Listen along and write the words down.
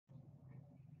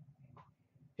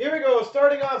Here we go.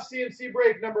 Starting off CNC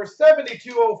break number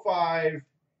 7205.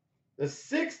 The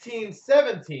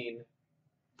 1617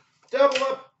 double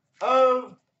up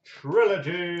of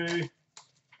Trilogy.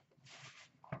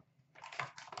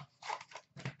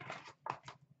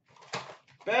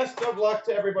 Best of luck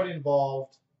to everybody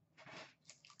involved.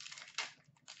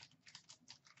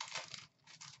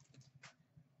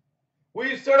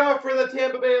 We start off for the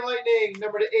Tampa Bay Lightning,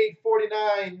 number to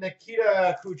 849,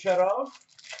 Nikita Kucherov.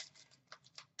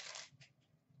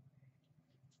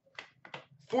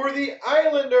 For the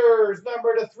Islanders,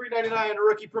 number to 399,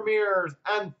 rookie premieres,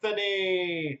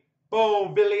 Anthony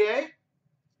Beauvillier.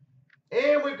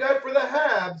 And we've got for the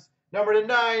Habs, number to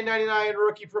 999,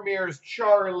 rookie premieres,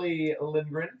 Charlie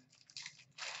Lindgren.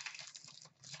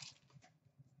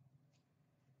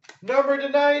 Number to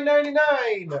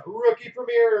 999, rookie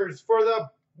premieres for the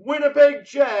Winnipeg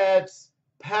Jets,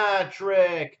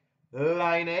 Patrick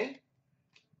Laine.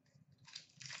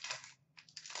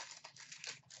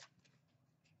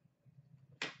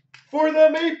 For the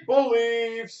Maple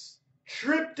Leafs,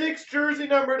 Triptychs jersey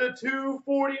number to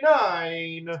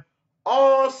 249,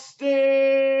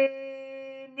 Austin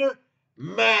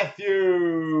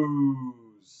Matthews.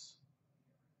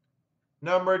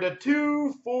 Number to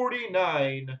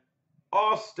 249,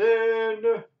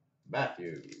 Austin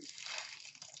Matthews.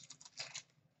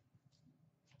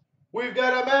 We've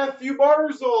got a Matthew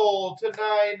Barzal to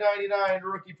 999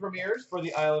 rookie premieres for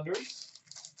the Islanders.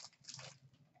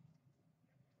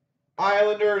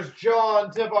 Islanders,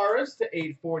 John Tavares to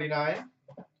 849.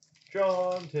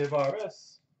 John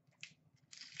Tavares.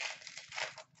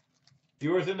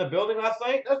 You was in the building last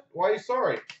night? Why are you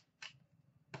sorry?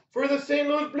 For the St.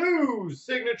 Louis Blues,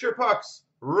 signature pucks,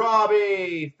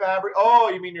 Robbie Fabry.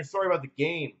 Oh, you mean you're sorry about the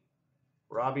game.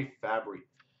 Robbie Fabry.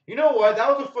 You know what?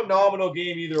 That was a phenomenal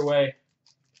game either way.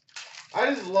 I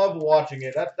just love watching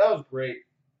it. That was great.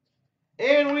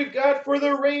 And we've got for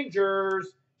the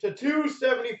Rangers, to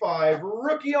 275,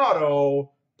 rookie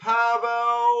auto,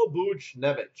 Pavel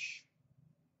Buchnevich.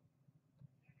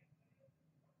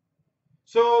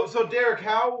 So Derek,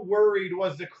 how worried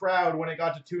was the crowd when it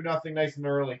got to 2-0 nice and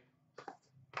early?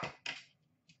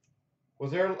 Was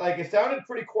there, like, it sounded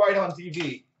pretty quiet on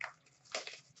TV.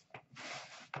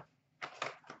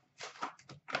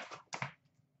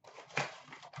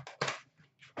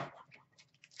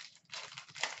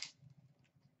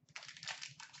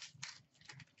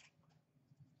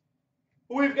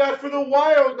 We've got for the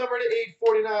Wild, number to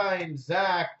 849,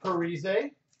 Zach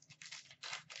Parise.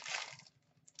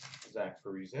 Zach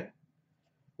Parise.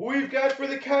 We've got for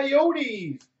the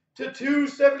Coyotes, to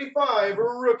 275,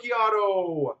 rookie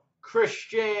auto,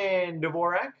 Christian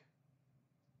Dvorak.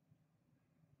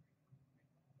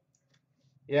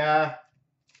 Yeah.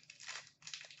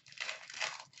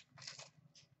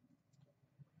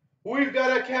 We've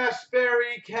got a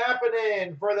Kasperi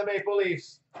Kapanen for the Maple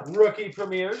Leafs, rookie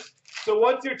premieres. So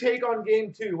what's your take on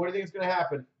game 2? What do you think is going to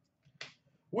happen?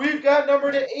 We've got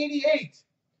number to 88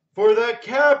 for the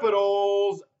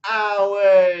Capitals,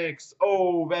 Alex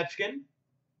Ovechkin.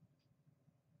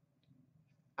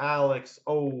 Alex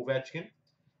Ovechkin.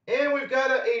 And we've got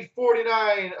an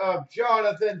 849 of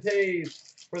Jonathan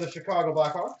Toews for the Chicago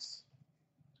Blackhawks.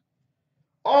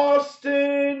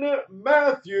 Austin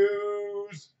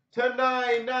Matthews to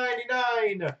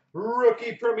 999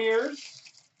 rookie premieres.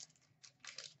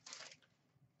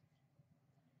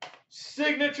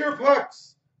 Signature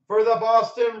pucks for the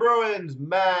Boston Bruins,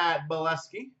 Matt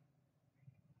Bolesky.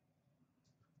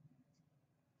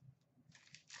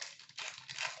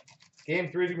 Game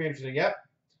 3 is going to be interesting. Yep.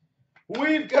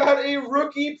 We've got a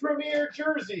rookie premier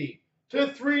jersey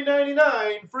to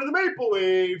 399 for the Maple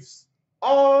Leafs,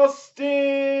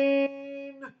 Austin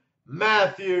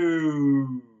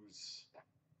Matthews.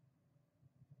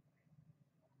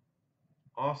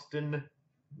 Austin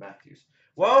Matthews.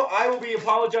 Well, I will be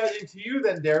apologizing to you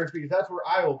then, Derek, because that's where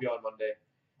I will be on Monday.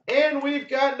 And we've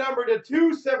got number to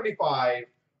 275,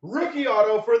 rookie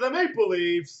auto for the Maple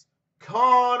Leafs,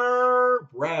 Connor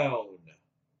Brown.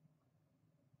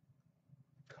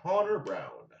 Connor Brown.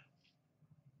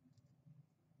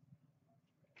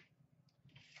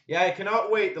 Yeah, I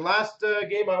cannot wait. The last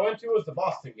game I went to was the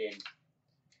Boston game.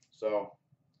 So,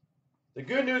 the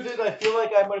good news is I feel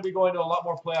like I'm going to be going to a lot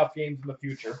more playoff games in the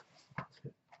future.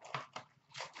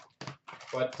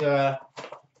 But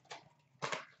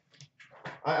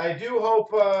I do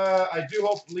hope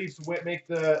Leafs win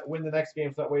the next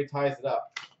game, so that way it ties it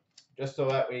up. Just so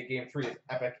that way game 3 is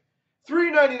epic.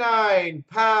 $3.99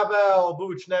 Pavel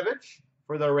Buchnevich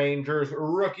for the Rangers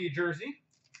rookie jersey.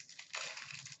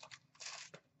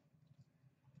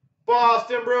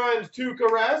 Boston Bruins Tuukka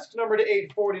Rask, number to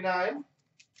 849.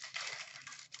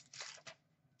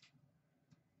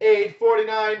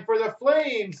 849 for the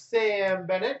Flames, Sam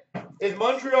Bennett. Is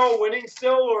Montreal winning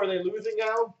still, or are they losing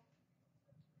now?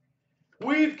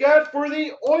 We've got for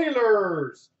the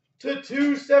Oilers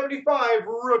 /275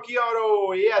 rookie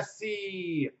auto,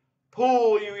 Yessi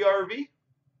Puljujärvi.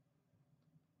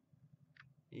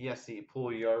 Yessi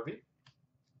Puljujärvi.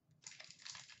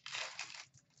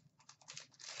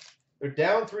 They're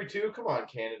down 3-2. Come on,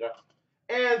 Canada.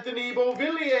 Anthony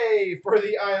Beauvillier for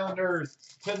the Islanders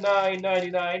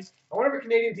 /999. I wonder if a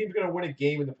Canadian team's going to win a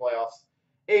game in the playoffs.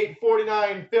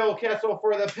 849 Phil Kessel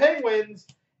for the Penguins.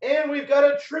 And we've got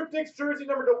a Triptychs jersey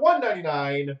number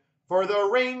 /199 for the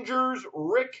Rangers,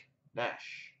 Rick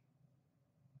Nash.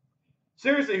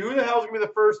 Seriously, who the hell is going to be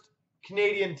the first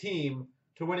Canadian team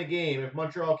to win a game if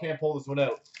Montreal can't pull this one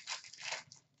out?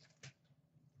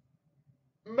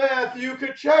 Matthew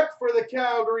Tkachuk for the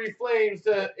Calgary Flames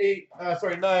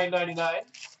 /999.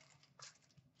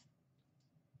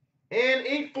 And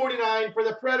 849 for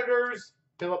the Predators,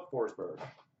 Philip Forsberg.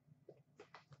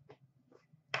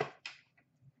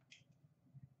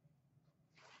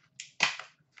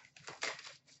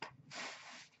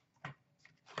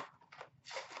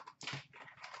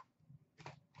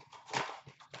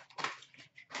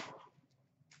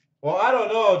 Well, I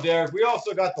don't know, Derek. We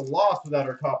also got the loss without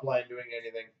our top line doing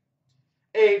anything.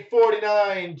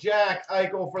 849 Jack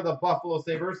Eichel for the Buffalo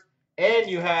Sabres. And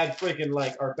you had freaking,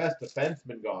 like, our best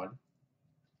defenseman gone.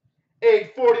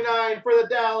 849 for the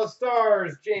Dallas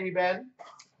Stars, Jamie Benn.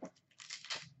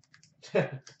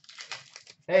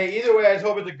 Hey, either way, I just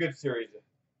hope it's a good series.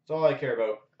 That's all I care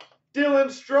about. Dylan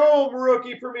Strome,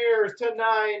 rookie premieres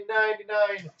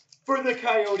 /999 for the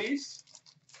Coyotes.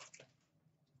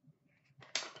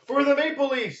 For the Maple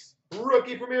Leafs,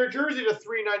 rookie premier jersey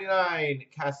 /399,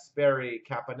 Kasperi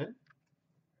Kapanen.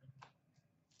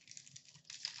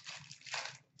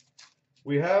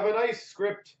 We have an ice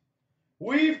script.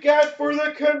 We've got for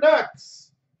the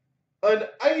Canucks an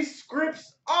ice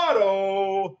scripts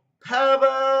auto,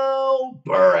 Pavel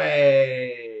Bure.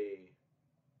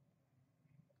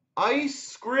 Ice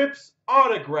scripts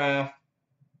autograph,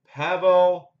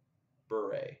 Pavel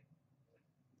Bure.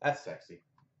 That's sexy.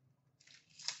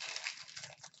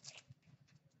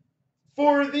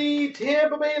 For the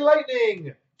Tampa Bay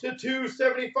Lightning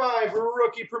 /275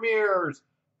 rookie premieres,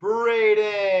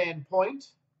 Braden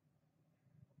Point.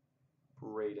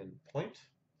 Braden Point.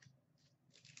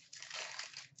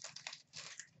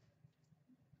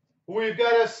 We've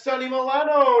got a Sonny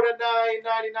Milano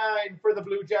 /999 for the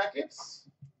Blue Jackets.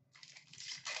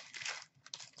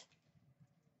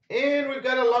 And we've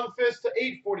got a Lundqvist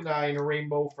 /849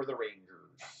 rainbow for the Rangers.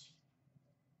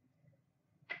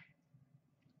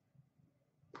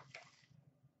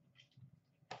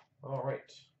 All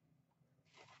right.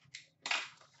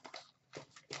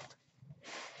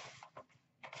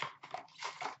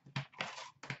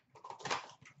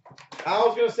 I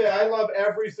was going to say, I love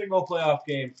every single playoff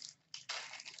game.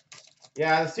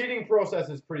 Yeah, the seeding process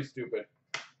is pretty stupid.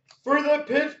 For the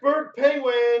Pittsburgh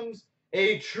Penguins,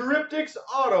 a Triptychs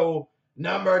auto,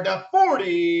 number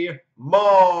 /40,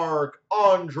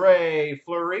 Marc-Andre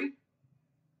Fleury.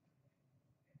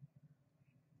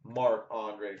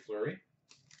 Marc-Andre Fleury.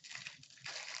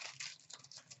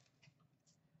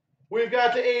 We've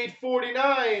got the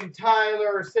 849,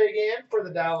 Tyler Seguin for the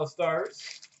Dallas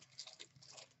Stars.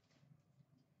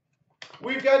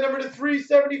 We've got number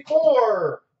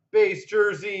 /374, base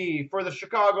jersey for the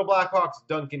Chicago Blackhawks,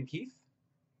 Duncan Keith.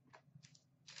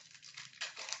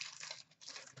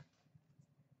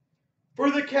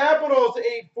 For the Capitals,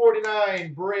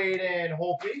 849, Braden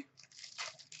Holtby.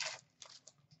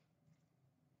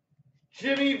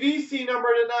 Jimmy Vesey, number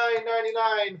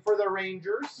 /999 for the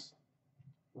Rangers,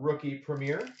 rookie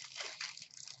premier.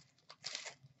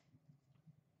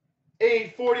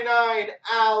 849,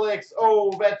 Alex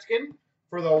Ovechkin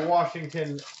for the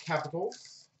Washington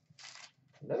Capitals.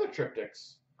 Another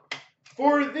Triptychs.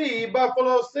 For the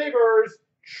Buffalo Sabres,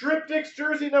 Triptychs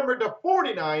jersey number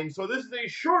 /49. So this is a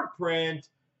short print,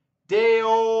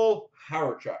 Dale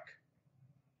Hawerchuk.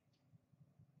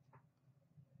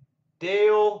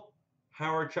 Dale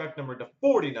Hawerchuk, number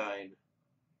 /49.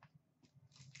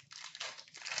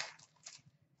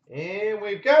 And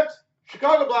we've got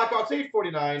Chicago Blackhawks,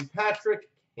 849, Patrick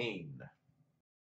Kane.